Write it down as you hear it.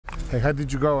Hey, how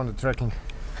did you go on the trekking?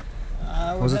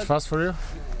 Was it fast for you?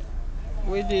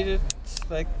 We did it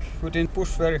like we didn't push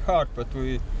very hard, but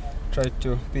we tried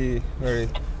to be very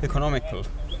economical.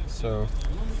 So,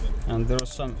 and there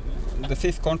was the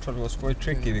fifth control was quite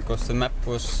tricky because the map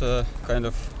was kind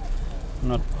of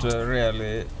not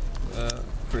really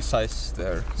precise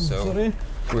there. So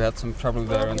we had some trouble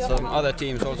there, and some other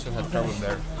teams also had trouble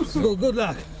there. So good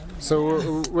luck.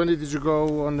 So when did you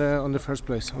go on the first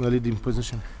place, on the leading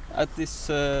position? At this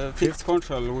fifth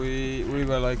control, we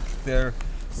were like there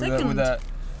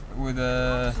with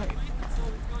a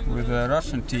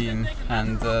Russian team,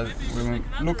 and we were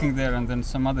looking there, and then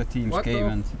some other teams came,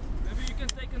 and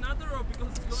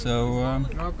so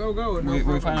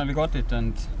we finally got it,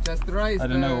 and just I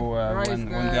don't know when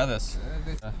the others.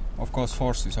 Of course,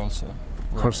 horses also.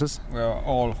 Horses? We are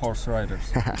all horse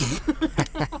riders.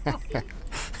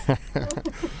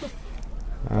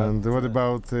 And what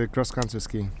about cross-country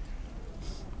skiing?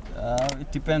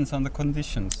 It depends on the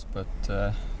conditions, but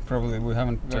probably we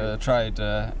haven't tried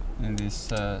in these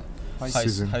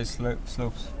high slopes.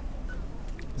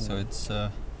 So it's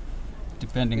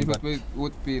depending. If but it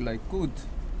would be like good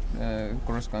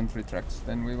cross-country tracks,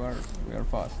 then we are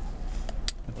fast.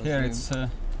 But here it's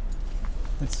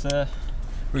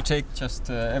we take just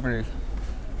every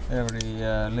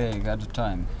leg at a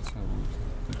time, so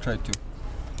we'll try to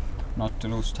not to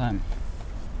lose time.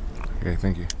 Okay,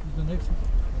 thank you. The next